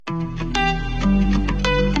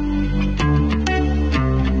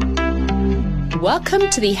Welcome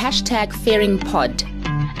to the hashtag Fairing Pod.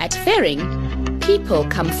 At Fairing, people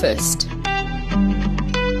come first.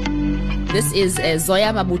 This is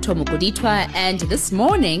Zoya Mabuto Mukuditwa, and this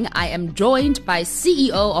morning I am joined by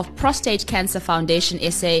CEO of Prostate Cancer Foundation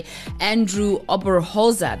SA, Andrew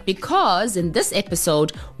Oberholzer, because in this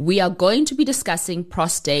episode we are going to be discussing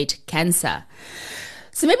prostate cancer.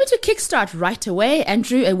 So maybe to kickstart right away,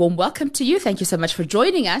 Andrew, a warm welcome to you. Thank you so much for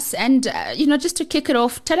joining us. And, just to kick it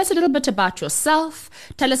off, tell us a little bit about yourself.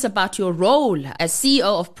 Tell us about your role as CEO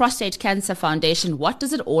of Prostate Cancer Foundation. What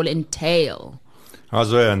does it all entail? Hi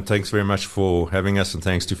Zoya, and thanks very much for having us, and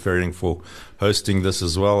thanks to Fairing for hosting this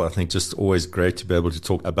as well. I think just always great to be able to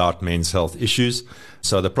talk about men's health issues.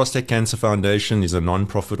 So the Prostate Cancer Foundation is a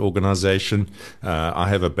non-profit organization. I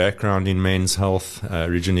have a background in men's health,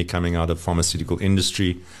 originally coming out of pharmaceutical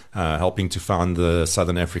industry, helping to found the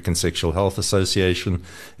Southern African Sexual Health Association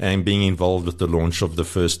and being involved with the launch of the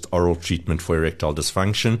first oral treatment for erectile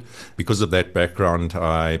dysfunction. Because of that background,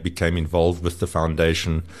 I became involved with the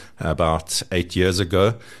foundation about 8 years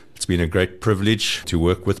ago. It's been a great privilege to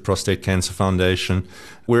work with Prostate Cancer Foundation.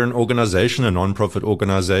 We're an organization, a non-profit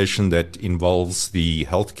organization that involves the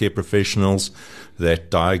healthcare professionals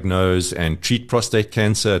that diagnose and treat prostate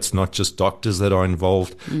cancer. It's not just doctors that are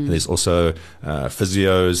involved. There's also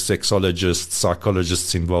physios, sexologists,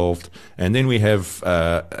 psychologists involved. And then we have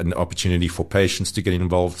an opportunity for patients to get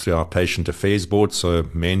involved through our patient affairs board. So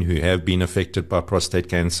men who have been affected by prostate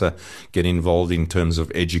cancer get involved in terms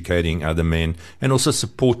of educating other men and also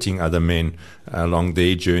supporting other men along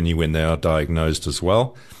their journey when they are diagnosed as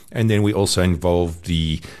well. And then we also involve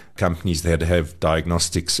the companies that have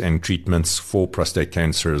diagnostics and treatments for prostate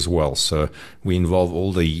cancer as well. So we involve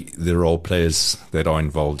all the role players that are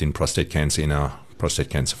involved in prostate cancer in our Prostate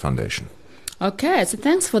Cancer Foundation. Okay, so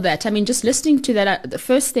thanks for that. I mean, just listening to that, the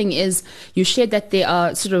first thing is you shared that there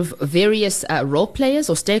are sort of various role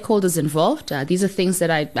players or stakeholders involved. These are things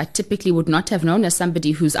that I typically would not have known as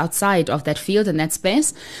somebody who's outside of that field and that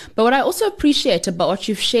space. But what I also appreciate about what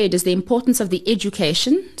you've shared is the importance of the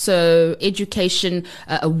education. So education,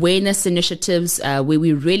 awareness initiatives where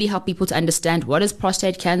we really help people to understand what is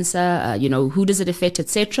prostate cancer, who does it affect,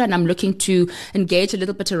 etc. And I'm looking to engage a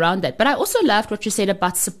little bit around that. But I also loved what you said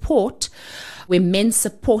about support, where men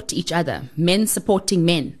support each other, men supporting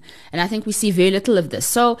men. And I think we see very little of this.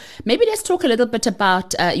 So maybe let's talk a little bit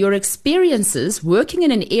about your experiences working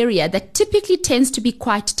in an area that typically tends to be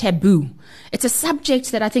quite taboo. It's a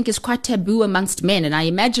subject that I think is quite taboo amongst men. And I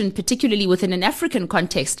imagine particularly within an African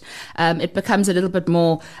context, it becomes a little bit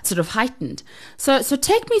more sort of heightened. So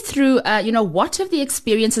take me through, what have the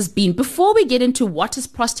experiences been before we get into what is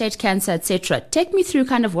prostate cancer, etc. Take me through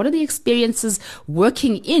kind of what are the experiences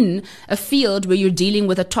working in a field where you're dealing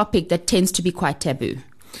with a topic that tends to be quite taboo.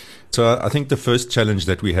 So I think the first challenge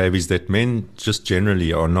that we have is that men just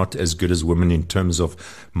generally are not as good as women in terms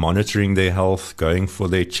of monitoring their health, going for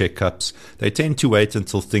their checkups. They tend to wait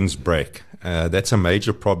until things break. That's a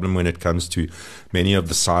major problem when it comes to many of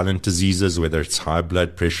the silent diseases, whether it's high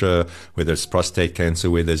blood pressure, whether it's prostate cancer,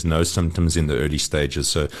 where there's no symptoms in the early stages.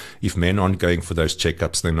 So if men aren't going for those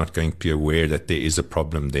checkups, they're not going to be aware that there is a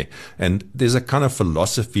problem there. And there's a kind of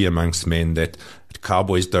philosophy amongst men that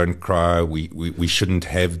cowboys don't cry, we shouldn't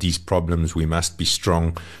have these problems, we must be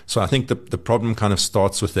strong. So I think the problem kind of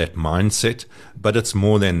starts with that mindset, but it's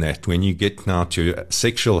more than that. When you get now to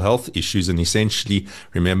sexual health issues, and essentially,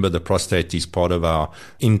 remember the prostate is part of our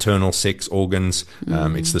internal sex organs.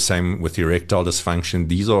 It's the same with erectile dysfunction.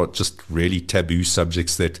 These are just really taboo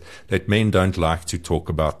subjects that men don't like to talk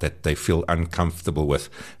about, that they feel uncomfortable with.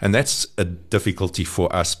 And that's a difficulty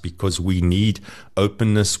for us because we need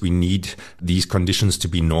openness, we need these conditions to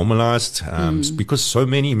be normalized because so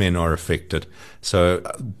many men are affected. So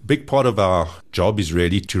a big part of our job is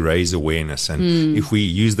really to raise awareness. And if we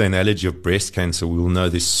use the analogy of breast cancer, we will know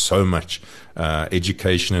there's so much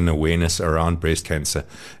education and awareness around breast cancer.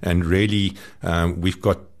 And really, we've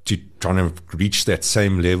got to try to reach that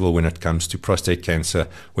same level when it comes to prostate cancer,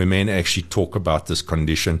 where men actually talk about this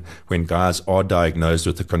condition. When guys are diagnosed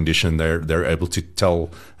with the condition, they're able to tell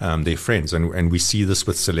their friends. And we see this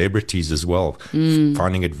with celebrities as well,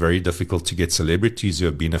 finding it very difficult to get celebrities who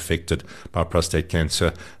have been affected by prostate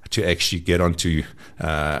cancer to actually get onto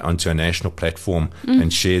a national platform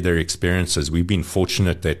and share their experiences. We've been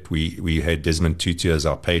fortunate that we had Desmond Tutu as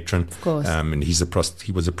our patron, of course. And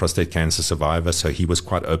he was a prostate cancer survivor, so he was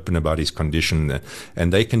quite open about his condition.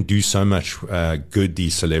 And they can do so much good,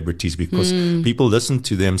 these celebrities, because people listen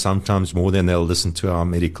to them sometimes more than they'll listen to our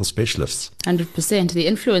medical specialists. 100%. The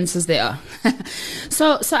influences there are.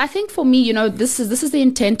 So I think for me, this is the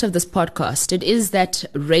intent of this podcast. It is that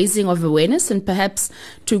raising of awareness, and perhaps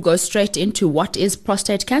to go straight into what is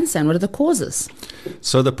prostate cancer and what are the causes.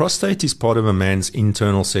 So the prostate is part of a man's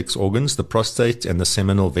internal sex organs. The prostate and the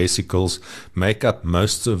seminal vesicles make up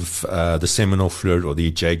most of the seminal fluid or the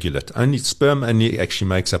ejaculate. Sperm only actually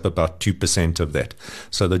makes up about 2% of that.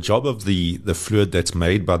 So the job of the fluid that's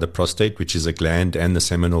made by the prostate, which is a gland, and the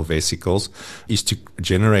seminal vesicles, is to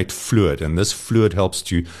generate fluid. And this fluid helps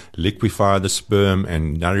to liquefy the sperm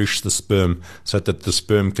and nourish the sperm so that the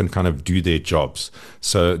sperm can kind of do their jobs.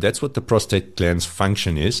 So that's what the prostate gland's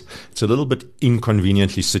function is. It's a little bit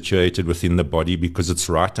inconveniently situated within the body because it's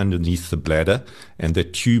right underneath the bladder, and the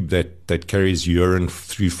tube that carries urine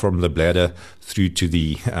through from the bladder through to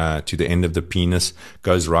the end of the penis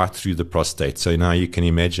goes right through the prostate. So now you can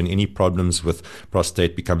imagine any problems with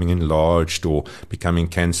prostate becoming enlarged or becoming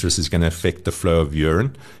cancerous is going to affect the flow of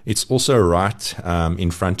urine. It's also right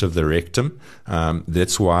in front of the rectum.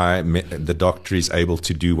 That's why the doctor is able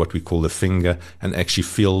to do what we call the finger and actually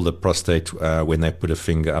feel the prostate when they put a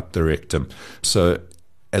finger up the rectum. So,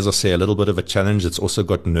 as I say, a little bit of a challenge. It's also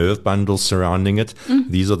got nerve bundles surrounding it.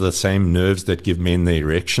 These are the same nerves that give men the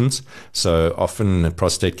erections. So often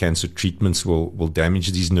prostate cancer treatments will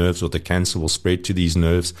damage these nerves, or the cancer will spread to these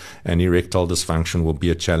nerves, and erectile dysfunction will be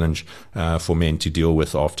a challenge for men to deal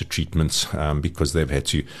with after treatments because they've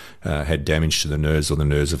had damage to the nerves, or the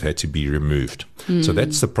nerves have had to be removed. So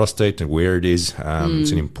that's the prostate and where it is.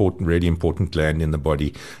 It's an really important gland in the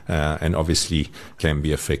body, and obviously can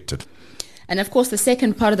be affected. And of course, the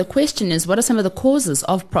second part of the question is, what are some of the causes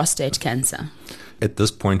of prostate cancer? At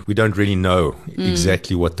this point, we don't really know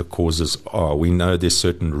exactly what the causes are. We know there's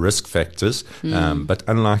certain risk factors, but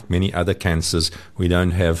unlike many other cancers, we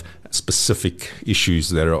don't have specific issues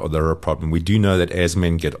that are a problem. We do know that as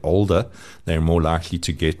men get older, they're more likely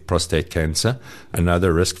to get prostate cancer.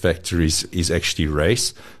 Another risk factor is actually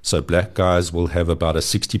race. So black guys will have about a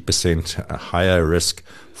 60% higher risk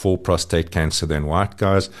for prostate cancer than white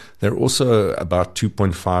guys. They're also about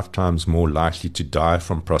 2.5 times more likely to die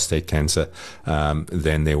from prostate cancer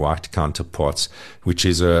than their white counterparts, which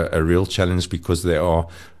is a real challenge because they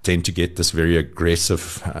tend to get this very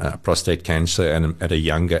aggressive prostate cancer and at a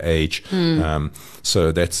younger age.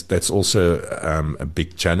 So that's also a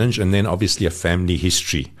big challenge. And then obviously a family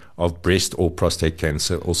history of breast or prostate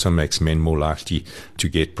cancer also makes men more likely to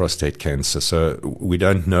get prostate cancer. So we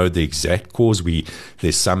don't know the exact cause.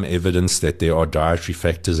 There's some evidence that there are dietary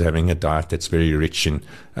factors. Having a diet that's very rich in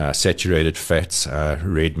saturated fats,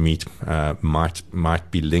 red meat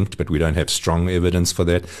might be linked, but we don't have strong evidence for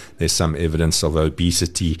that. There's some evidence of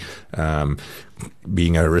obesity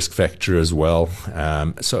being a risk factor as well.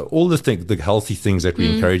 So all the healthy things that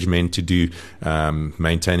we encourage men to do,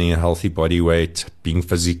 maintaining a healthy body weight, being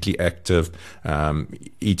physically active,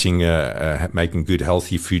 eating, making good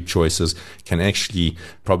healthy food choices can actually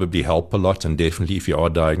probably help a lot. And definitely if you are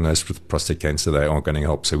diagnosed with prostate cancer, they are going to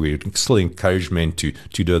help. So we still encourage men to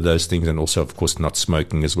do those things, and also of course not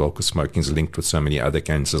smoking as well, because smoking is linked with so many other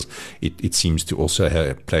cancers. It seems to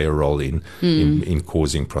also play a role in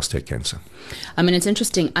causing prostate cancer. I mean, it's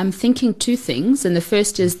interesting. I'm thinking two things, and the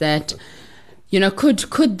first is that,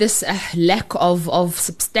 could this lack of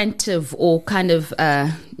substantive or kind of,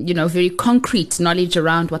 very concrete knowledge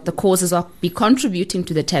around what the causes are be contributing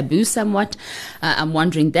to the taboo somewhat? I'm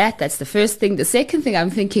wondering that. That's the first thing. The second thing I'm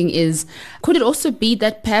thinking is, could it also be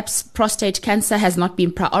that perhaps prostate cancer has not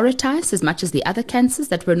been prioritized as much as the other cancers,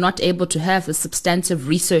 that we're not able to have the substantive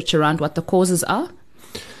research around what the causes are?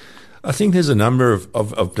 I think there's a number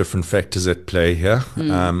of different factors at play here.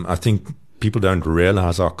 I think people don't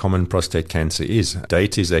realize how common prostate cancer is.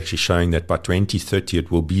 Data is actually showing that by 2030 it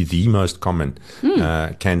will be the most common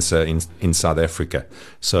cancer in South Africa.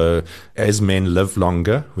 So as men live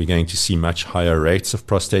longer, we're going to see much higher rates of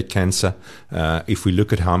prostate cancer. If we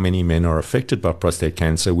look at how many men are affected by prostate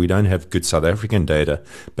cancer, we don't have good South African data,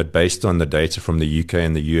 but based on the data from the UK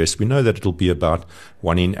and the US, we know that it'll be about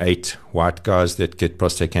 1 in 8 white guys that get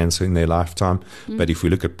prostate cancer in their lifetime. But if we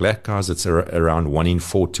look at black guys, it's around 1 in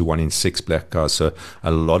 4 to 1 in 6 black guys. So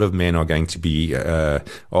a lot of men are going to be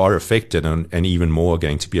are affected, and even more are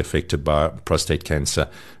going to be affected by prostate cancer.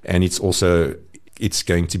 And it's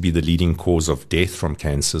going to be the leading cause of death from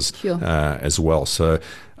cancers as well. So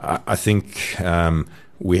I think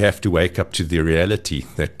we have to wake up to the reality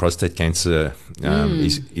that prostate cancer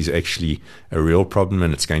is actually a real problem,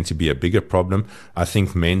 and it's going to be a bigger problem. I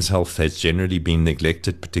think men's health has generally been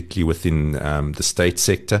neglected, particularly within the state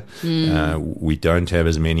sector. We don't have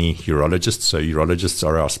as many urologists, so urologists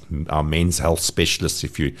are our men's health specialists,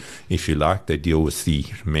 if you like. They deal with the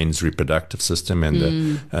men's reproductive system and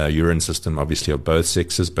the urine system, obviously, of both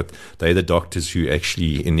sexes, but they're the doctors who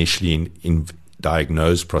actually initially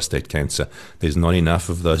diagnose prostate cancer. There's not enough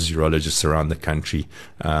of those urologists around the country,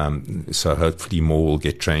 so hopefully more will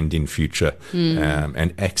get trained in future.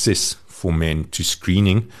 And access for men to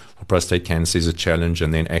screening for prostate cancer is a challenge,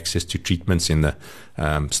 and then access to treatments in the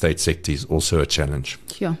state sector is also a challenge.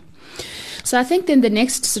 Sure. So I think then the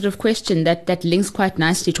next sort of question that links quite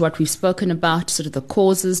nicely to what we've spoken about, sort of the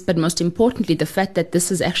causes, but most importantly, the fact that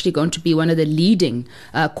this is actually going to be one of the leading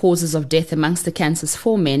causes of death amongst the cancers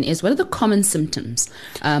for men, is what are the common symptoms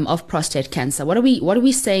of prostate cancer? What are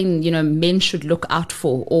we saying, men should look out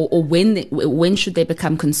for, or when should they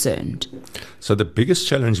become concerned? So the biggest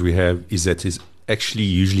challenge we have is that is actually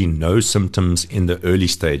usually no symptoms in the early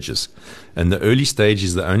stages. And the early stage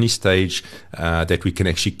is the only stage that we can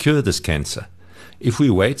actually cure this cancer. If we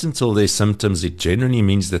wait until there's symptoms, it generally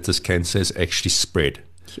means that this cancer is actually spread.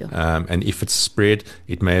 Sure. And if it's spread,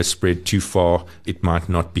 it may have spread too far. It might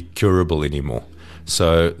not be curable anymore.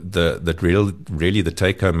 So really the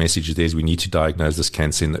take-home message there is we need to diagnose this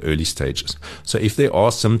cancer in the early stages. So if there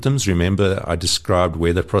are symptoms, remember I described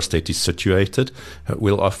where the prostate is situated,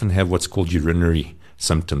 we'll often have what's called urinary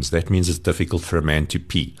symptoms. That means it's difficult for a man to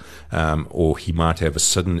pee, or he might have a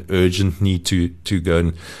sudden urgent need to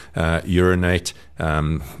go and urinate.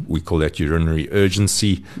 We call that urinary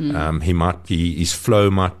urgency. His flow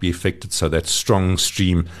might be affected, so that strong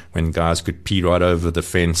stream when guys could pee right over the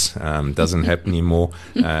fence doesn't happen anymore.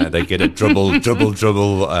 They get a dribble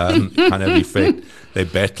kind of effect. They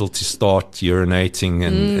battle to start urinating,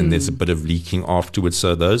 and there's a bit of leaking afterwards.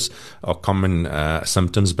 So those are common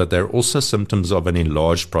symptoms, but they're also symptoms of an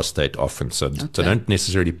enlarged prostate often. So don't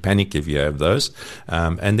necessarily panic if you have those.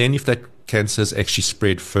 And then if that cancer has actually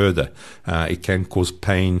spread further, it can cause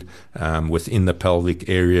pain within the pelvic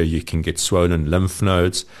area. You can get swollen lymph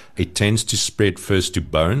nodes. It tends to spread first to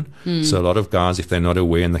bone. So a lot of guys, if they're not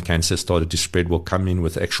aware and the cancer started to spread, will come in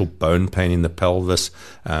with actual bone pain in the pelvis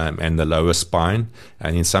and the lower spine.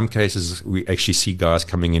 And in some cases, we actually see guys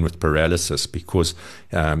coming in with paralysis because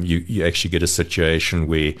you actually get a situation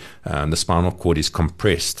where the spinal cord is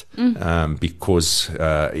compressed because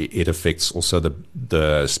it affects also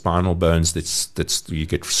the spinal bones. That's you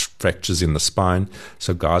get fractures in the spine.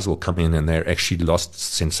 So guys will come in and they're actually lost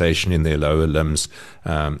sensation in their lower limbs,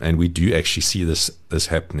 and we do actually see this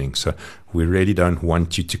happening. So we really don't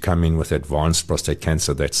want you to come in with advanced prostate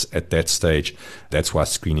cancer that's at that stage. That's why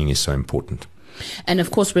screening is so important. And of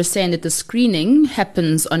course, we're saying that the screening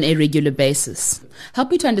happens on a regular basis. Help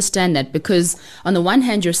me to understand that, because on the one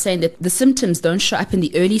hand, you're saying that the symptoms don't show up in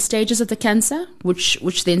the early stages of the cancer,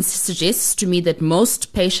 which then suggests to me that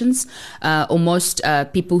most patients or most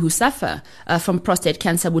people who suffer from prostate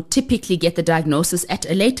cancer would typically get the diagnosis at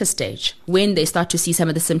a later stage when they start to see some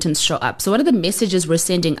of the symptoms show up. So what are the messages we're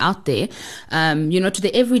sending out there, to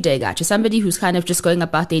the everyday guy, to somebody who's kind of just going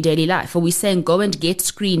about their daily life? Are we saying go and get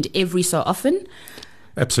screened every so often?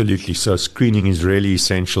 Absolutely. So screening is really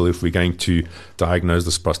essential if we're going to diagnose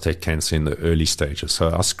this prostate cancer in the early stages. So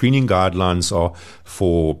our screening guidelines are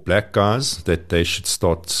for black guys that they should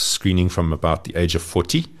start screening from about the age of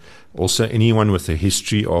 40. Also, anyone with a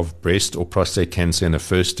history of breast or prostate cancer in a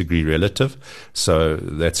first-degree relative. So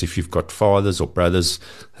that's if you've got fathers or brothers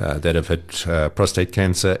that have had prostate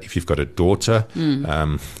cancer. If you've got a daughter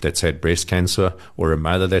that's had breast cancer, or a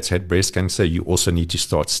mother that's had breast cancer, you also need to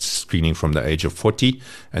start screening from the age of 40.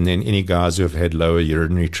 And then any guys who have had lower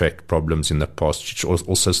urinary tract problems in the past should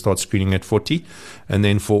also start screening at 40. And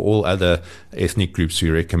then for all other ethnic groups,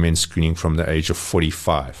 we recommend screening from the age of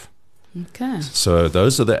 45. Okay. So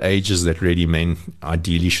those are the ages that really men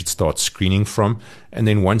ideally should start screening from. And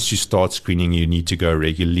then once you start screening, you need to go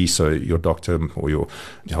regularly. So your doctor or your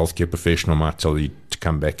healthcare professional might tell you to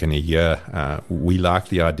come back in a year. We like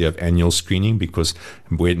the idea of annual screening because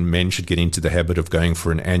when men should get into the habit of going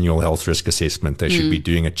for an annual health risk assessment, they should be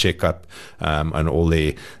doing a checkup on all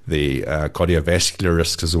their cardiovascular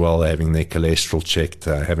risks as well, having their cholesterol checked,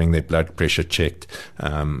 having their blood pressure checked,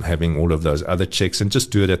 having all of those other checks, and just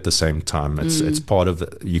do it at the same time. It's part of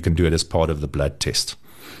you can do it as part of the blood test.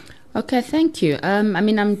 Okay, thank you.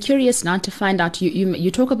 I'm curious now to find out, you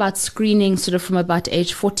talk about screening sort of from about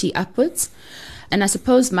age 40 upwards. And I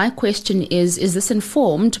suppose my question is this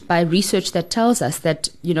informed by research that tells us that,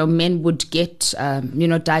 men would get,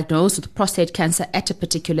 diagnosed with prostate cancer at a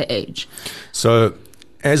particular age? So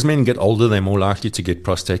as men get older, they're more likely to get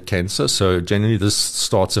prostate cancer. So generally this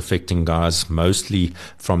starts affecting guys mostly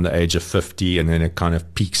from the age of 50, and then it kind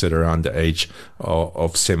of peaks at around the age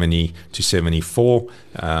of 70 to 74.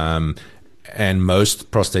 And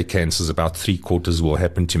most prostate cancers, about 3/4, will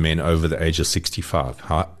happen to men over the age of 65.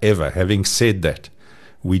 However, having said that,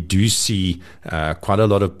 we do see quite a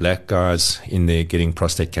lot of black guys in there getting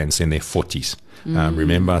prostate cancer in their 40s.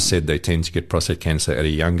 Remember, I said they tend to get prostate cancer at a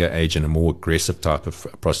younger age and a more aggressive type of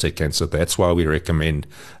prostate cancer. That's why we recommend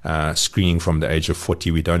screening from the age of 40.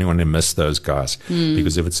 We don't want to miss those guys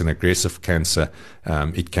because if it's an aggressive cancer,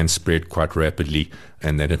 it can spread quite rapidly,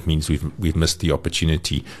 and then it means we've missed the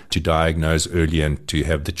opportunity to diagnose early and to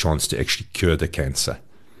have the chance to actually cure the cancer.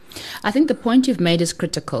 I think the point you've made is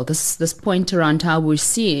critical. This point around how we're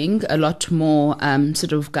seeing a lot more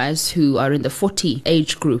sort of guys who are in the 40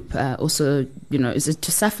 age group also, is it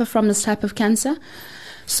to suffer from this type of cancer?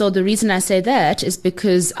 So the reason I say that is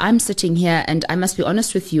because I'm sitting here, and I must be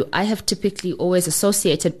honest with you, I have typically always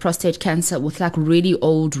associated prostate cancer with like really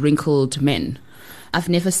old, wrinkled men. I've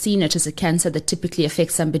never seen it as a cancer that typically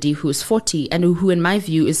affects somebody who is 40 and who in my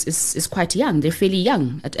view, is quite young. They're fairly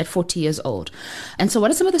young at 40 years old. And so what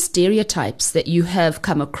are some of the stereotypes that you have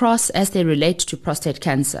come across as they relate to prostate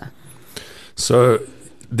cancer? So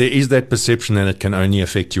there is that perception that it can only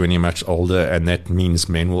affect you when you're much older, and that means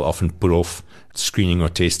men will often put off screening or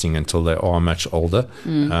testing until they are much older.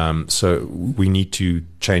 So we need to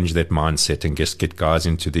change that mindset and just get guys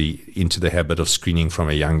into the habit of screening from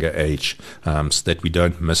a younger age, so that we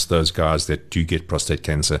don't miss those guys that do get prostate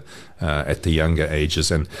cancer at the younger ages.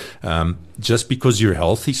 And just because you're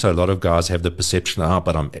healthy, so a lot of guys have the perception,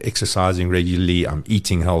 but I'm exercising regularly, I'm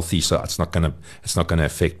eating healthy, so it's not gonna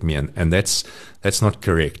affect me, and that's not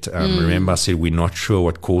correct. Remember, I said we're not sure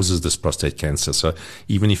what causes this prostate cancer. So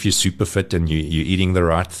even if you're super fit and you're eating the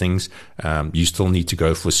right things, you still need to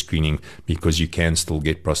go for screening because you can still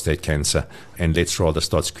get prostate cancer. And let's rather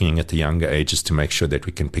start screening at the younger ages to make sure that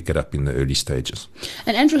we can pick it up in the early stages.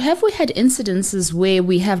 And Andrew, have we had incidences where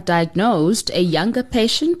we have diagnosed a younger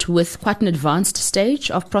patient with quite an advanced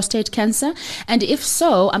stage of prostate cancer? And if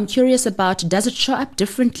so, I'm curious about, does it show up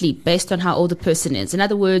differently based on how old the person is? In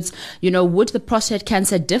other words, would the prostate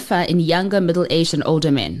cancer differ in younger, middle-aged and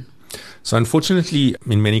older men? So unfortunately,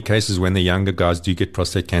 in many cases, when the younger guys do get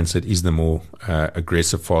prostate cancer, it is the more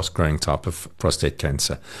aggressive, fast-growing type of prostate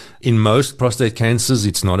cancer. In most prostate cancers,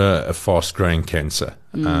 it's not a fast-growing cancer.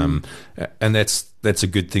 And that's a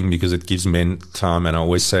good thing because it gives men time. And I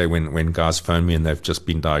always say when guys phone me and they've just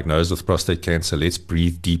been diagnosed with prostate cancer, let's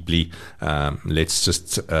breathe deeply. Let's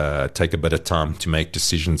just take a bit of time to make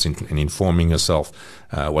decisions in informing yourself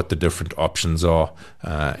what the different options are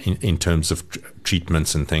in terms of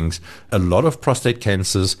treatments and things. A lot of prostate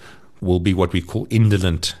cancers will be what we call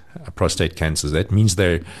indolent prostate cancers. That means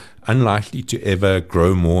they're unlikely to ever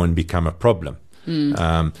grow more and become a problem.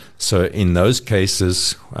 So in those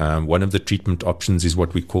cases, one of the treatment options is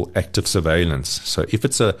what we call active surveillance. So if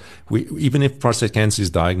even if prostate cancer is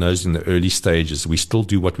diagnosed in the early stages, we still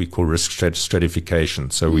do what we call risk stratification.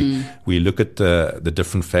 So we look at the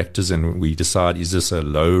different factors and we decide, is this a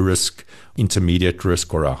low risk, intermediate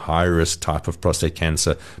risk, or a high risk type of prostate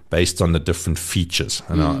cancer based on the different features.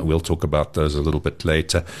 And we'll talk about those a little bit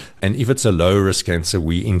later. And if it's a low risk cancer,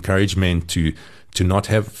 we encourage men to not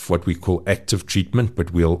have what we call active treatment,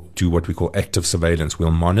 but we'll do what we call active surveillance.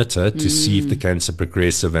 We'll monitor to see if the cancer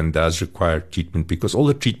progressive and does require treatment, because all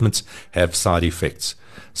the treatments have side effects.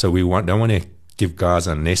 So we don't want to give guys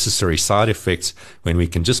unnecessary side effects when we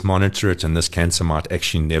can just monitor it, and this cancer might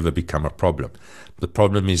actually never become a problem. The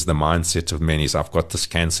problem is the mindset of many is, I've got this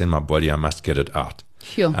cancer in my body, I must get it out.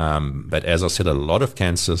 Sure. But as I said, a lot of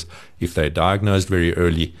cancers, if they're diagnosed very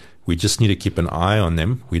early, we just need to keep an eye on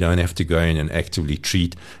them. We don't have to go in and actively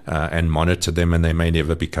treat and monitor them, and they may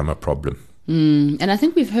never become a problem. And I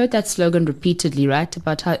think we've heard that slogan repeatedly, right,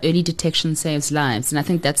 about how early detection saves lives. And I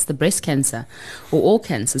think that's the breast cancer or all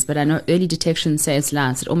cancers, but I know early detection saves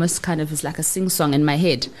lives. It almost kind of is like a sing-song in my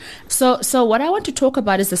head. So what I want to talk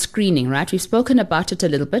about is the screening, right? We've spoken about it a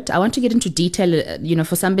little bit. I want to get into detail,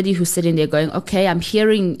 for somebody who's sitting there going, okay, I'm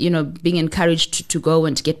hearing, being encouraged to go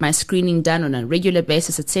and get my screening done on a regular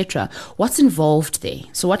basis, etc. What's involved there?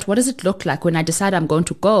 So what does it look like when I decide I'm going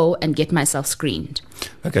to go and get myself screened?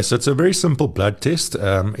 Okay, so it's a very simple blood test.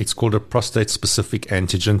 It's called a prostate-specific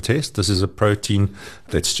antigen test. This is a protein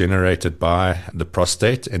that's generated by the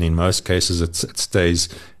prostate, and in most cases it stays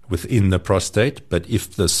within the prostate, but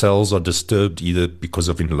if the cells are disturbed either because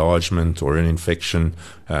of enlargement or an infection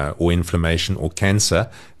or inflammation or cancer,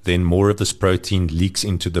 then more of this protein leaks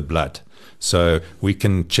into the blood. So we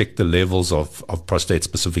can check the levels of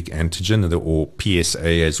prostate-specific antigen, or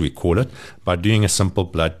PSA as we call it, by doing a simple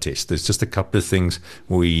blood test. There's just a couple of things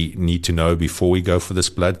we need to know before we go for this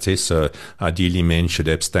blood test. So ideally, men should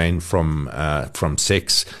abstain from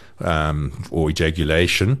sex or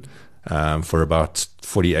ejaculation for about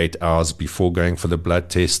 48 hours before going for the blood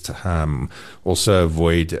test. Also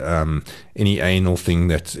avoid any anal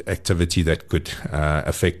activity that could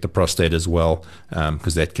affect the prostate as well,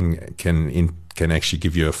 because that can actually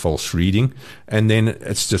give you a false reading. And then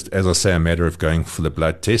it's just, as I say, a matter of going for the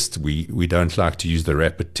blood test. We don't like to use the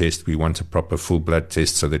rapid test. We want a proper full blood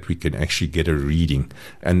test so that we can actually get a reading.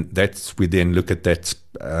 And we then look at that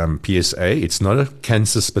PSA. It's not a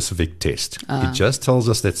cancer-specific test. It just tells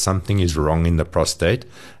us that something is wrong in the prostate.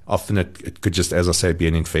 Often it could just, as I say, be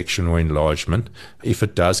an infection or enlargement. If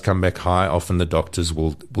it does come back high, often the doctors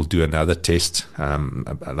will do another test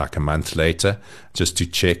like a month later, just to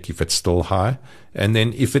check if it's still high. And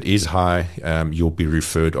then if it is high, you'll be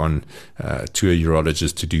referred on to a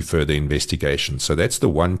urologist to do further investigation. So that's the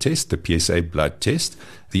one test, the PSA blood test.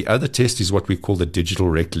 The other test is what we call the digital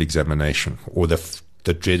rectal examination, or the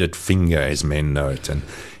dreaded finger, as men know it. And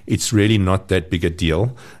it's really not that big a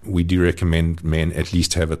deal. We do recommend men at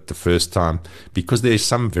least have it the first time, because there's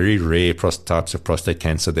some very rare types of prostate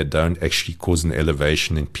cancer that don't actually cause an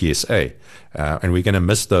elevation in PSA. And we're going to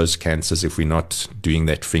miss those cancers if we're not doing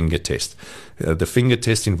that finger test. The finger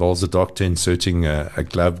test involves the doctor inserting a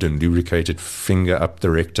gloved and lubricated finger up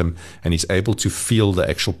the rectum, and he's able to feel the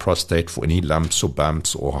actual prostate for any lumps or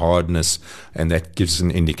bumps or hardness, and that gives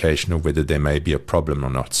an indication of whether there may be a problem or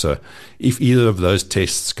not. So if either of those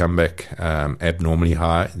tests come back abnormally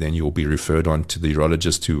high, then you'll be referred on to the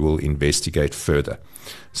urologist, who will investigate further.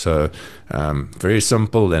 So very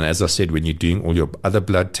simple. And as I said, when you're doing all your other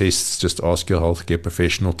blood tests, just ask your healthcare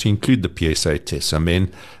professional to include the PSA test. So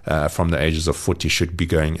men from the ages of 40 should be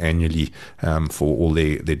going annually for all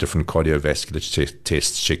their different cardiovascular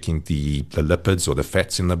tests, checking the lipids or the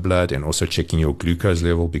fats in the blood, and also checking your glucose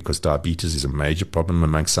level, because diabetes is a major problem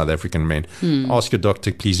amongst South African men. Ask your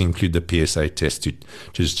doctor, please include the PSA test to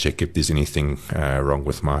just check if there's anything wrong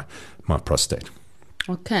with my prostate.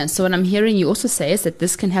 Okay, so what I'm hearing you also say is that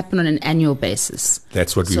this can happen on an annual basis.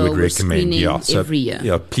 That's what we would recommend. So every year.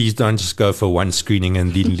 Yeah, please don't just go for one screening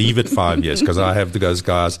and then leave it 5 years, because I have those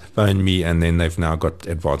guys phone me and then they've now got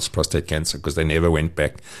advanced prostate cancer because they never went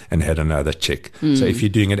back and had another check. So if you're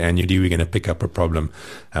doing it annually, we're going to pick up a problem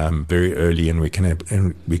very early, and we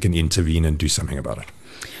can intervene and do something about it.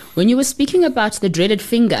 When you were speaking about the dreaded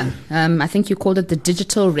finger, I think you called it the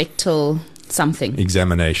digital rectal something.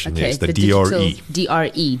 Examination, okay, yes, the DRE.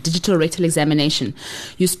 DRE, digital rectal examination.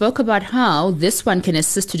 You spoke about how this one can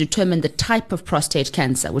assist to determine the type of prostate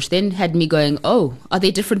cancer, which then had me going, oh, are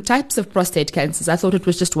there different types of prostate cancers? I thought it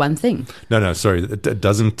was just one thing. No, sorry. It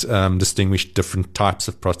doesn't distinguish different types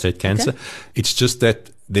of prostate cancer. Okay. It's just that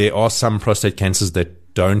there are some prostate cancers that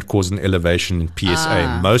don't cause an elevation in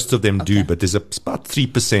PSA. Most of them do, but there's about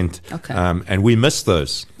 3%. Okay. And we miss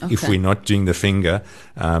those if we're not doing the finger,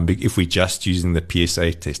 if we're just using the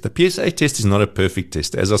PSA test. The PSA test is not a perfect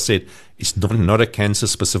test. As I said, it's not a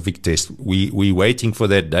cancer-specific test. We're waiting for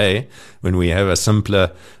that day when we have a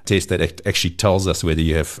simpler test that actually tells us whether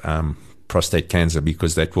you have prostate cancer,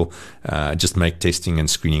 because that will just make testing and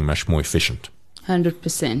screening much more efficient.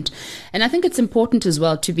 100%. And I think it's important as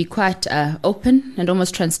well to be quite open and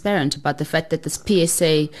almost transparent about the fact that this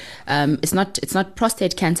PSA it's not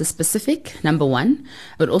prostate cancer specific, number one,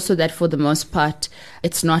 but also that for the most part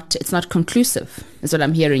it's not conclusive, is what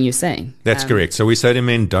I'm hearing you saying. That's correct. So we say to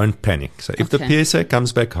men, don't panic. So if the PSA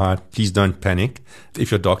comes back high, please don't panic. If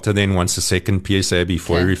your doctor then wants a second PSA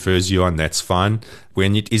before he refers you on, that's fine.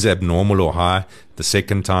 When it is abnormal or high, the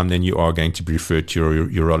second time, then you are going to be referred to your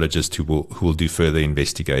urologist, who will do further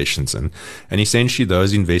investigations. And essentially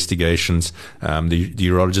those investigations, the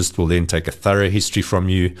urologist will then take a thorough history from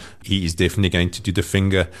you. He is definitely going to do the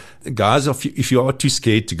finger. Guys, if you are too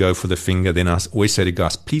scared to go for the finger, then I always say to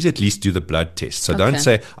guys, please at least do the blood test. So don't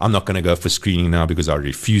say, I'm not going to go for screening now because I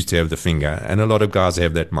refuse to have the finger. And a lot of guys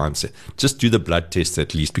have that mindset. Just do the blood test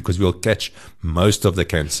at least, because we'll catch most of the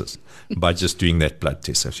cancers by just doing that blood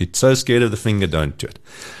test. So if you're so scared of the finger, don't do it.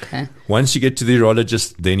 Okay. Once you get to the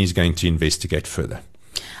urologist, then he's going to investigate further.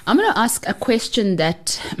 I'm going to ask a question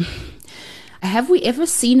that Have we ever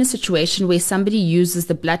seen a situation where somebody uses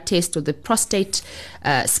the blood test or the prostate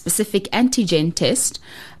specific antigen test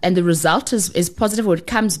and the result is positive, or it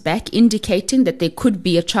comes back indicating that there could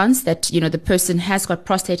be a chance that, the person has got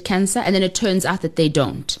prostate cancer, and then it turns out that they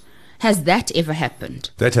don't? Has that ever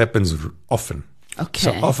happened? That happens often. Okay.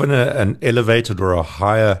 So often an elevated or a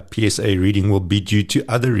higher PSA reading will be due to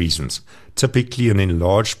other reasons. Typically an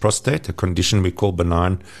enlarged prostate, a condition we call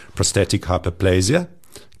benign prostatic hyperplasia.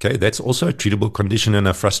 Okay, that's also a treatable condition and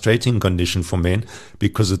a frustrating condition for men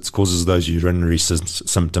because it causes those urinary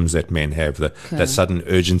symptoms that men have, that sudden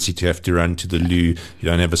urgency to have to run to the loo, you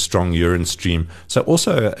don't have a strong urine stream. So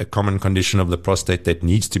also a common condition of the prostate that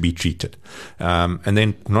needs to be treated. And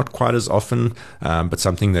then not quite as often, but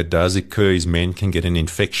something that does occur is men can get an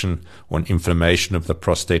infection or an inflammation of the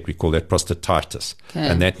prostate. We call that prostatitis. Okay.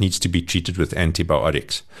 And that needs to be treated with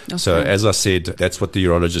antibiotics. Okay. So as I said, that's what the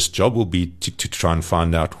urologist's job will be to try and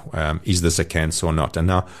find out, is this a cancer or not? And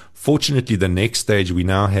now, fortunately, the next stage, we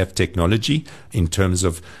now have technology in terms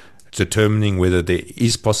of determining whether there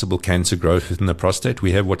is possible cancer growth within the prostate.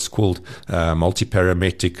 We have what's called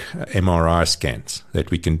multiparametric MRI scans that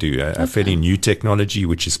we can do, a fairly new technology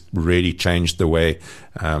which has really changed the way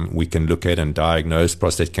we can look at and diagnose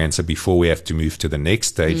prostate cancer before we have to move to the next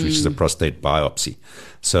stage, which is a prostate biopsy.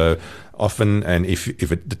 So often, and if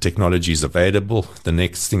the technology is available, the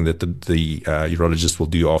next thing that the urologist will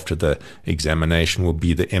do after the examination will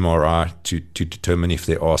be the MRI to determine if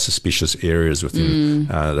there are suspicious areas within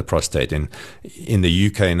the prostate. And in the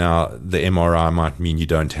UK now, the MRI might mean you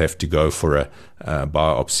don't have to go for a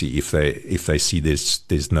biopsy if they see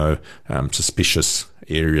there's no suspicious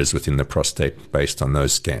areas within the prostate based on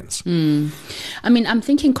those scans. I mean, I'm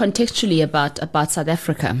thinking contextually about South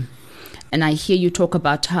Africa. And I hear you talk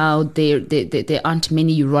about how there aren't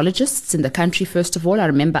many urologists in the country, first of all. I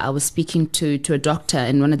remember I was speaking to a doctor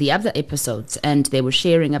in one of the other episodes, and they were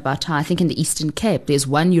sharing about how I think in the Eastern Cape, there's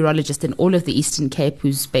one urologist in all of the Eastern Cape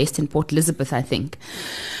who's based in Port Elizabeth, I think.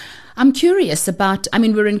 I'm curious about,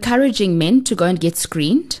 we're encouraging men to go and get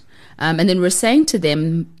screened. And then we're saying to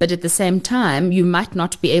them, but at the same time, you might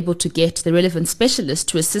not be able to get the relevant specialist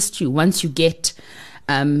to assist you once you get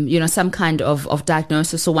some kind of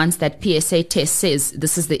diagnosis, or once that PSA test says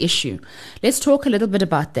this is the issue. Let's talk a little bit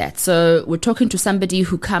about that. So we're talking to somebody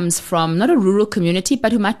who comes from not a rural community,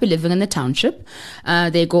 but who might be living in the township.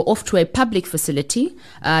 They go off to a public facility.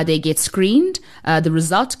 They get screened. The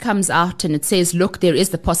result comes out and it says, look, there is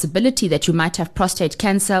the possibility that you might have prostate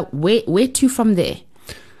cancer. Where to from there?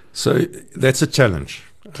 So that's a challenge.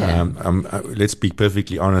 Okay. Let's be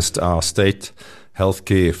perfectly honest. Our state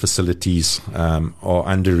healthcare facilities are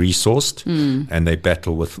under-resourced, and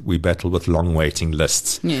we battle with long waiting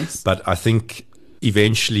lists. Yes. But I think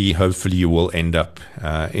eventually, hopefully, you will end up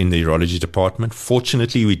in the urology department.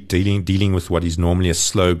 Fortunately, we're dealing with what is normally a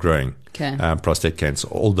slow-growing prostate cancer.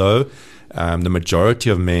 Although the majority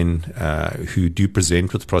of men who do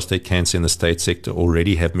present with prostate cancer in the state sector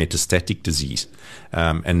already have metastatic disease,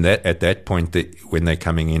 and that at that point, when they're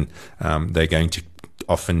coming in, they're going to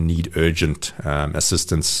often need urgent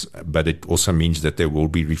assistance, but it also means that they will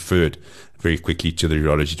be referred very quickly to the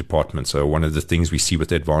urology department. So one of the things we see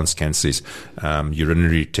with advanced cancer is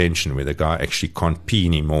urinary retention, where the guy actually can't pee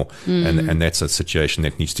anymore, and that's a situation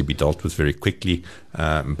that needs to be dealt with very quickly.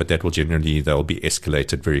 But that will they'll be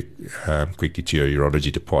escalated very quickly to your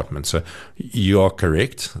urology department. So you are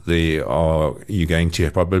correct. You're going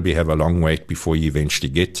to probably have a long wait before you eventually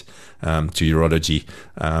get to urology.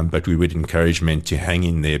 But we would encourage men to hang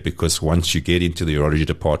in there, because once you get into the urology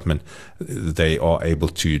department, they are able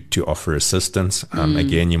to offer assistance.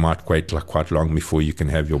 Again, you might wait quite long before you can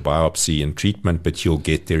have your biopsy and treatment, but you'll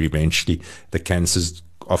get there eventually. The cancer's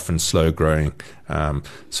often slow growing.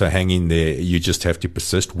 So hang in there. You just have to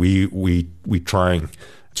persist. We're trying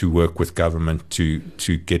to work with government to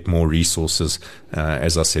get more resources,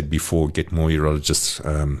 as I said before, get more urologists,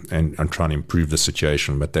 and try and improve the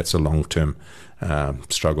situation. But that's a long-term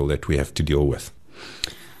struggle that we have to deal with.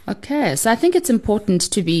 Okay, so I think it's important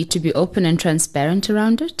to be open and transparent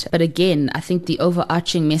around it. But again, I think the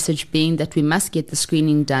overarching message being that we must get the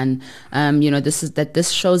screening done.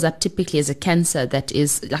 This shows up typically as a cancer that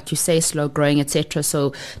is, like you say, slow growing, etc.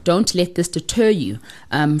 So don't let this deter you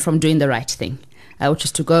from doing the right thing, which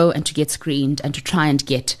is to go and to get screened and to try and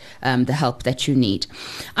get the help that you need.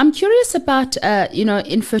 I'm curious about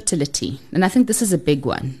infertility, and I think this is a big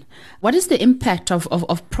one. What is the impact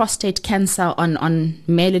of prostate cancer on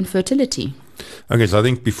male infertility? Okay, so I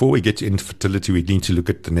think before we get to infertility, we need to look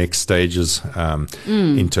at the next stages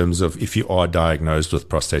in terms of if you are diagnosed with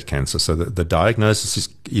prostate cancer. So the diagnosis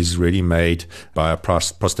is really made by a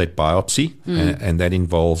prostate biopsy, and that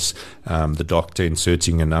involves the doctor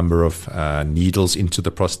inserting a number of needles into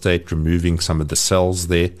the prostate, removing some of the cells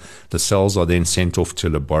there. The cells are then sent off to a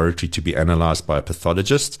laboratory to be analyzed by a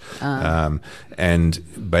pathologist.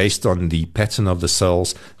 And based on the pattern of the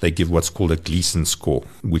cells, they give what's called a Gleason score,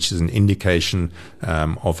 which is an indication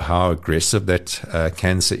of how aggressive that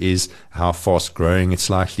cancer is, how fast growing it's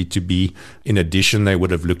likely to be. In addition, they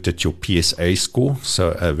would have looked at your PSA score.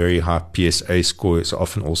 So a very high PSA score is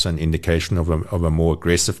often also an indication of a more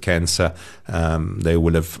aggressive cancer. They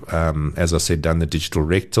will have, as I said, done the digital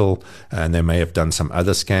rectal, and they may have done some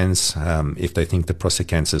other scans. If they think the prostate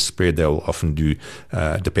cancer is spread, they'll often do,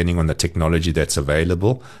 depending on the technology that's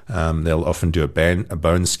available, they'll often do a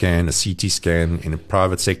bone scan, a CT scan. In a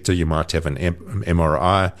private sector, you might have an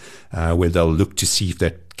MRI, where they'll look to see if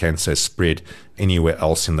that cancer is spread anywhere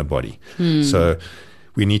else in the body. So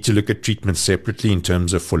we need to look at treatment separately in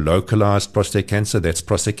terms of for localized prostate cancer. That's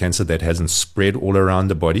prostate cancer that hasn't spread all around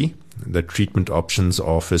the body. The treatment options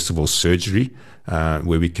are, first of all, surgery,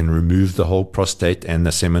 where we can remove the whole prostate and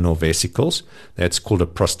the seminal vesicles. That's called a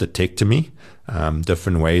prostatectomy.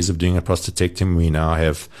 Different ways of doing a prostatectomy. We now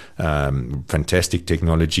have fantastic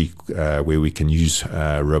technology where we can use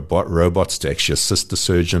robots to actually assist the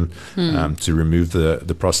surgeon to remove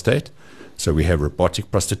the prostate. So we have robotic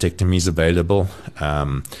prostatectomies available.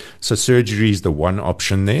 So surgery is the one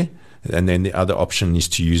option there. And then the other option is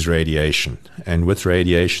to use radiation. And with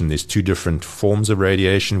radiation, there's two different forms of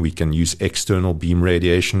radiation. We can use external beam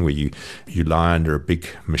radiation, where you lie under a big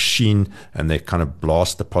machine and they kind of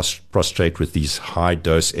blast the prostate with these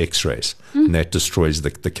high-dose X-rays. And that destroys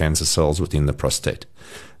the cancer cells within the prostate.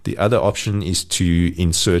 The other option is to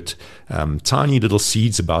insert tiny little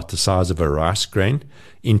seeds about the size of a rice grain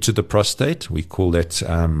into the prostate. We call that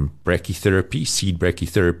brachytherapy, seed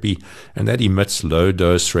brachytherapy, and that emits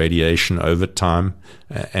low-dose radiation over time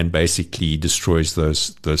and basically destroys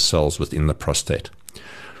those cells within the prostate.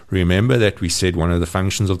 Remember that we said one of the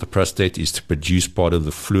functions of the prostate is to produce part of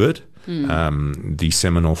the fluid, the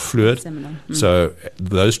seminal fluid. So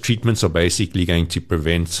those treatments are basically going to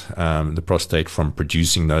prevent the prostate from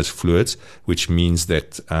producing those fluids, which means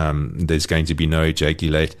that there's going to be no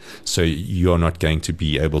ejaculate. So you're not going to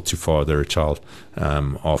be able to father a child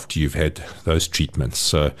after you've had those treatments.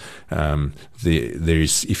 So there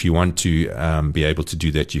is, if you want to be able to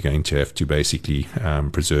do that, you're going to have to basically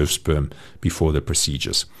preserve sperm before the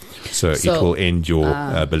procedures. So it will end your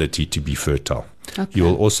ability to be fertile. Okay. You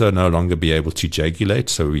will also no longer be able to ejaculate,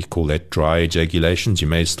 so we call that dry ejaculations. You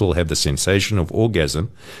may still have the sensation of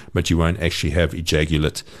orgasm, but you won't actually have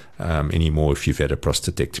ejaculate anymore if you've had a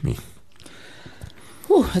prostatectomy.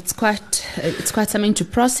 Oh, it's quite something to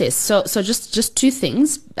process. So just two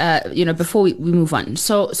things, before we move on.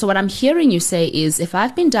 So what I'm hearing you say is, if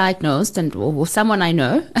I've been diagnosed, or someone I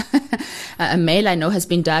know, a male I know has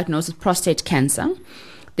been diagnosed with prostate cancer,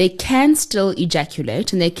 they can still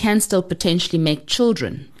ejaculate and they can still potentially make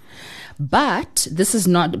children. But this is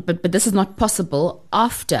not possible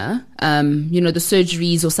after, the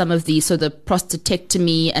surgeries or some of the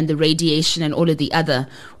prostatectomy and the radiation and all of the other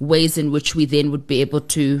ways in which we then would be able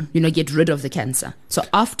to, get rid of the cancer. So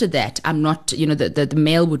after that, I'm not, the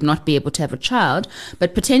male would not be able to have a child,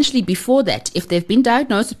 but potentially before that, if they've been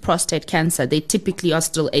diagnosed with prostate cancer, they typically are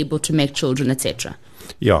still able to make children, etc.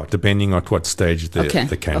 Yeah, depending on what stage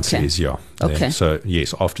the cancer is, yeah. Okay. So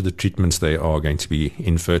yes, after the treatments, they are going to be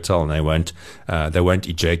infertile and they won't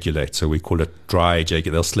ejaculate. So we call it dry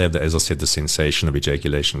ejaculation. They'll still have, as I said, the sensation of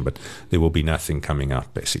ejaculation, but there will be nothing coming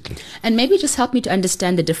out, basically. And maybe just help me to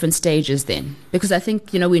understand the different stages then, because I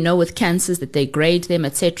think we know with cancers that they grade them,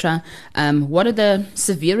 etc. What are the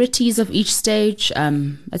severities of each stage,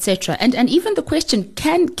 etc. And even the question: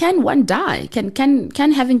 can one die? Can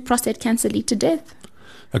having prostate cancer lead to death?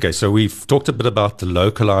 Okay, so we've talked a bit about the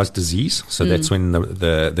localized disease. So that's when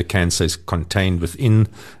the cancer is contained within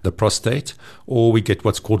the prostate, or we get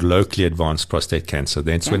what's called locally advanced prostate cancer.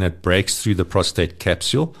 That's when it breaks through the prostate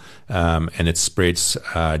capsule and it spreads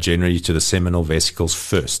generally to the seminal vesicles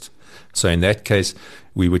first. So in that case,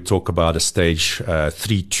 we would talk about a stage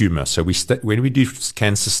 3 tumor. So when we do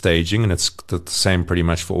cancer staging, and it's the same pretty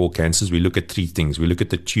much for all cancers, we look at three things. We look at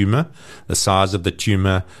the tumor, the size of the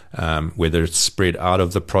tumor, whether it's spread out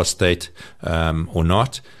of the prostate or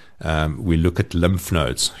not. We look at lymph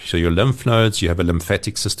nodes. So your lymph nodes, you have a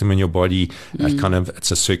lymphatic system in your body.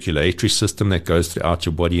 It's a circulatory system that goes throughout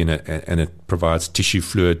your body, and it provides tissue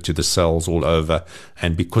fluid to the cells all over.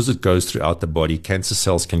 And because it goes throughout the body, cancer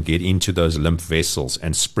cells can get into those lymph vessels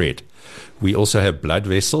and spread. We also have blood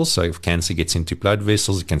vessels, so if cancer gets into blood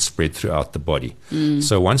vessels, it can spread throughout the body.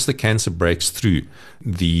 So once the cancer breaks through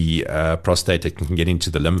the prostate, it can get into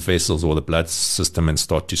the lymph vessels or the blood system and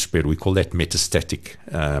start to spread. We call that metastatic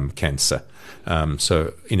cancer.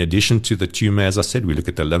 So in addition to the tumor, as I said, we look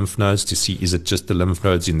at the lymph nodes to see, is it just the lymph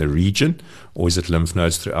nodes in the region, or is it lymph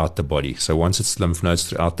nodes throughout the body? So once it's lymph nodes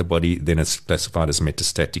throughout the body, then it's classified as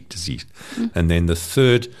metastatic disease. And then the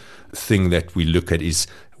third thing that we look at is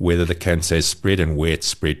whether the cancer has spread and where it's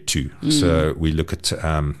spread to. So we look at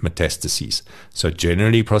metastases. So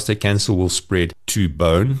generally, prostate cancer will spread to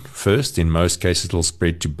bone first. In most cases, it will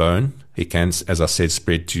spread to bone. It can, as I said,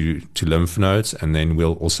 spread to lymph nodes, and then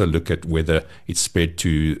we'll also look at whether it's spread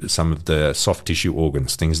to some of the soft tissue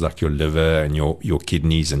organs, things like your liver and your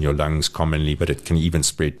kidneys and your lungs commonly, but it can even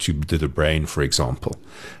spread to the brain, for example.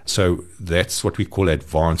 So that's what we call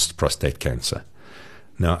advanced prostate cancer.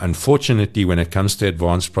 Now, unfortunately, when it comes to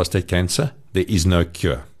advanced prostate cancer, there is no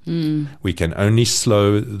cure. We can only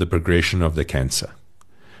slow the progression of the cancer.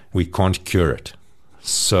 We can't cure it.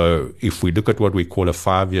 So if we look at what we call a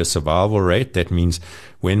 5-year survival rate, that means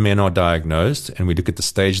when men are diagnosed and we look at the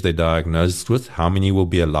stage they're diagnosed with, how many will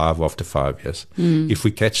be alive after 5 years? If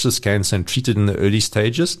we catch this cancer and treat it in the early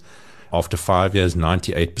stages, after 5 years,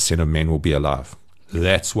 98% of men will be alive.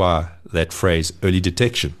 That's why that phrase, early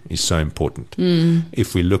detection, is so important.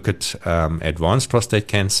 If we look at advanced prostate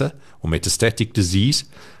cancer or metastatic disease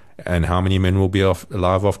and how many men will be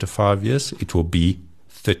alive after 5 years, it will be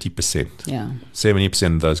 30%.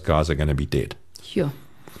 70% of those guys are going to be dead. Sure.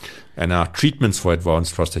 And our treatments for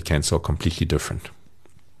advanced prostate cancer are completely different.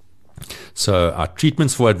 So our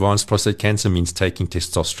treatments for advanced prostate cancer means taking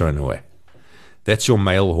testosterone away. That's your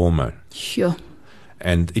male hormone. Sure.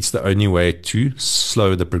 And it's the only way to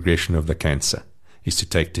slow the progression of the cancer is to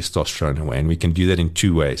take testosterone away. And we can do that in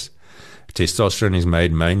 2 ways. Testosterone is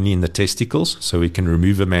made mainly in the testicles, so we can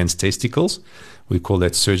remove a man's testicles. We call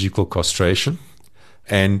that surgical castration.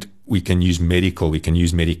 And we can use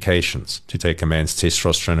medications to take a man's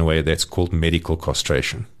testosterone away. That's called medical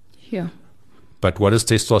castration. Yeah. But what does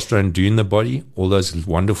testosterone do in the body? All those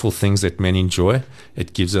wonderful things that men enjoy.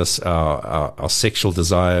 It gives us our sexual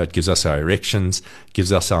desire. It gives us our erections. It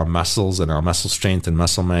gives us our muscles and our muscle strength and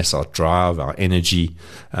muscle mass, our drive, our energy.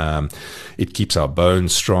 It keeps our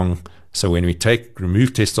bones strong. So when we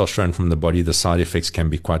remove testosterone from the body, the side effects can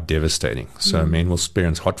be quite devastating. So men will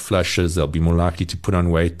experience hot flushes. They'll be more likely to put on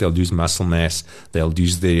weight. They'll lose muscle mass. They'll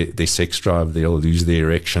lose their sex drive. They'll lose their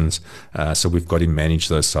erections. So we've got to manage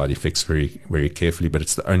those side effects very, very carefully. But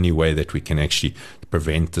it's the only way that we can actually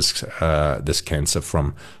prevent this cancer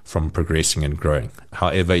from progressing and growing.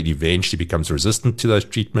 However, it eventually becomes resistant to those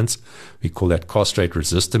treatments. We call that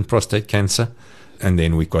castrate-resistant prostate cancer. And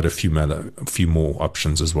then we've got a few more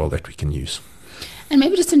options as well that we can use. And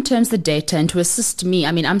maybe just in terms of the data, and to assist me,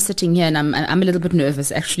 I mean, I'm sitting here and I'm a little bit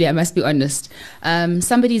nervous, actually, I must be honest.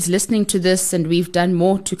 Somebody's listening to this and we've done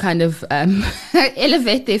more to kind of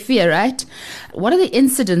elevate their fear, right? What are the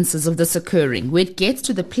incidences of this occurring, where it gets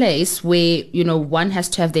to the place where, one has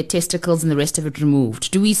to have their testicles and the rest of it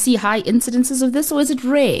removed? Do we see high incidences of this, or is it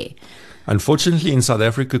rare? Unfortunately, in South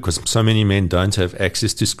Africa, because so many men don't have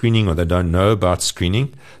access to screening or they don't know about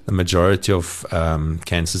screening, the majority of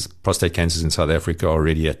prostate cancers in South Africa are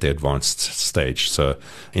already at the advanced stage. So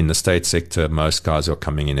in the state sector, most guys who are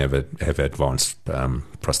coming in have advanced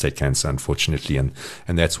prostate cancer, unfortunately. And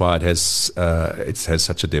that's why it has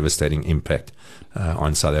such a devastating impact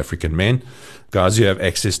on South African men. Guys who have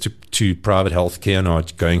access to private health care and are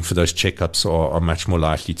going for those checkups are much more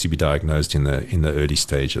likely to be diagnosed in the early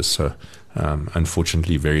stages. So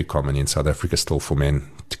unfortunately, very common in South Africa still for men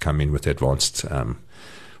to come in with advanced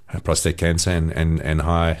prostate cancer and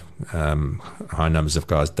high numbers of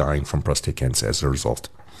guys dying from prostate cancer as a result.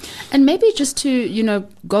 And maybe just to,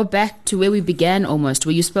 go back to where we began almost,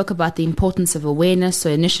 where you spoke about the importance of awareness, so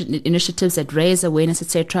initiatives that raise awareness,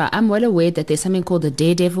 etc. I'm well aware that there's something called the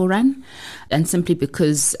Daredevil Run, and simply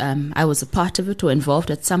because I was a part of it or involved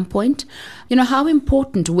at some point. How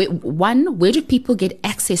important, where do people get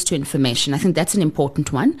access to information? I think that's an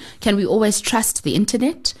important one. Can we always trust the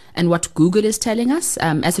internet and what Google is telling us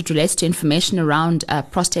as it relates to information around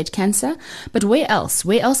prostate cancer? But where else?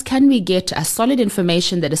 Where else can we get solid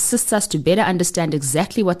information that assists us to better understand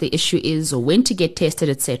exactly what the issue is or when to get tested,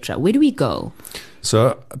 etc.? Where do we go?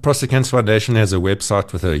 So Prostate Cancer Foundation has a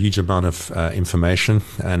website with a huge amount of information,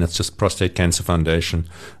 and it's just Prostate Cancer Foundation,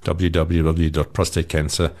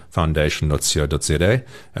 www.prostatecancerfoundation.co.za.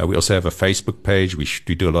 We also have a Facebook page. We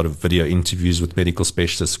do a lot of video interviews with medical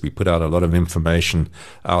specialists. We put out a lot of information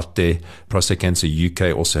out there. Prostate Cancer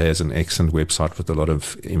UK also has an excellent website with a lot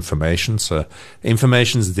of information. So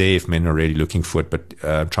information's there if men are really looking for it, but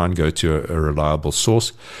try and go to a reliable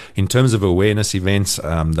source. In terms of awareness events,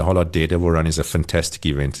 the Whole Lot Daredevil Run is a fantastic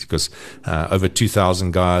event because over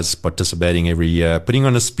 2,000 guys participating every year, putting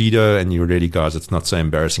on a Speedo, and you're ready, guys. It's not so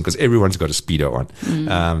embarrassing because everyone's got a Speedo on.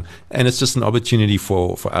 And it's just an opportunity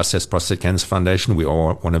for us as Prostate Cancer Foundation. We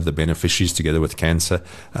are one of the beneficiaries together with Cancer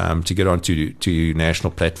to get onto to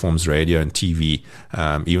national platforms, radio and TV,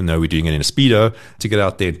 even though we're doing it in a Speedo, to get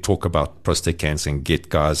out there and talk about prostate cancer and get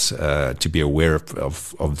guys to be aware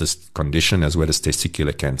of this condition as well as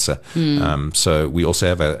testicular cancer. So we also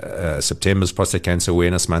have a September's Prostate Cancer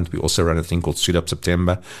Awareness Month. We also run a thing called Suit Up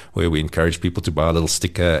September, where we encourage people to buy a little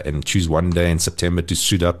sticker and choose one day in September to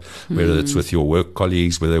suit up, whether it's with your work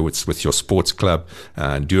colleagues, whether it's with your sports club,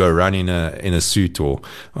 do a run in a suit, or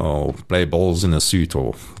play balls in a suit,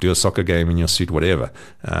 or do a soccer game in your suit, whatever.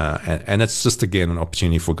 And it's just, again, an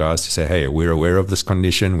opportunity for guys to say, hey, we're aware of this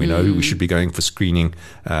condition. We know we should be going for screening.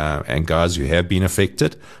 And guys who have been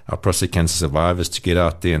affected, our prostate cancer survivors, to get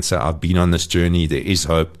out there and say, I've been on this journey. There is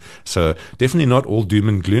hope. So definitely not all doom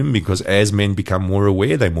and gloom, because as men become more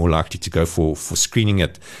aware, they're more likely to go for screening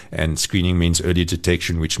it. And screening means early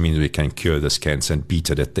detection, which means we can cure this cancer and beat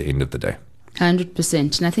it at the end of the day.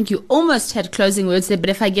 100%. And I think you almost had closing words there, but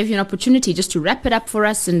if I give you an opportunity just to wrap it up for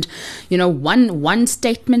us, and one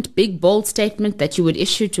statement, big bold statement that you would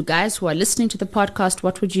issue to guys who are listening to the podcast,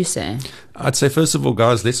 what would you say? I'd say, first of all,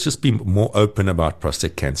 guys, let's just be more open about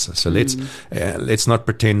prostate cancer. So let's not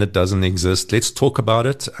pretend it doesn't exist. Let's talk about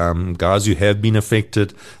it. Guys who have been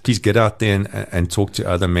affected, please get out there and talk to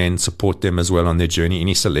other men, support them as well on their journey.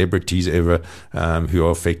 Any celebrities ever who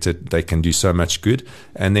are affected, they can do so much good.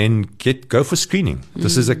 And then go for screening.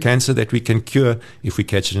 This is a cancer that we can cure if we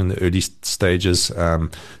catch it in the early stages.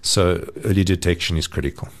 So early detection is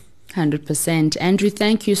critical. 100%. Andrew,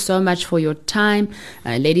 thank you so much for your time.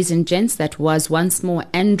 Ladies and gents, that was once more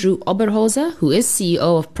Andrew Oberholzer, who is CEO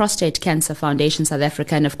of Prostate Cancer Foundation South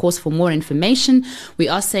Africa. And of course, for more information, we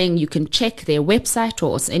are saying you can check their website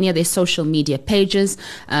or any of their social media pages,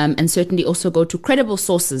 and certainly also go to credible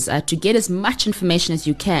sources to get as much information as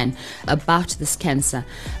you can about this cancer.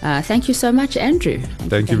 Thank you so much, Andrew.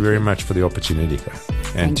 Thank you very much for the opportunity.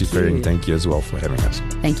 And to Fairing, thank you as well for having us.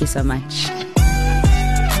 Thank you so much.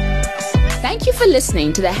 Thank you for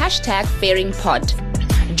listening to the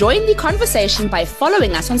 #FairingPod. Join the conversation by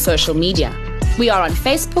following us on social media. We are on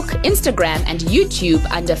Facebook, Instagram, and YouTube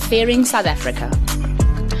under Fairing South Africa.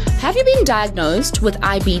 Have you been diagnosed with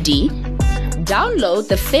IBD? Download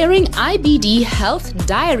the Fairing IBD Health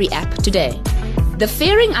Diary app today. The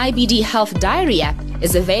Fairing IBD Health Diary app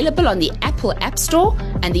is available on the Apple App Store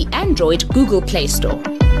and the Android Google Play Store.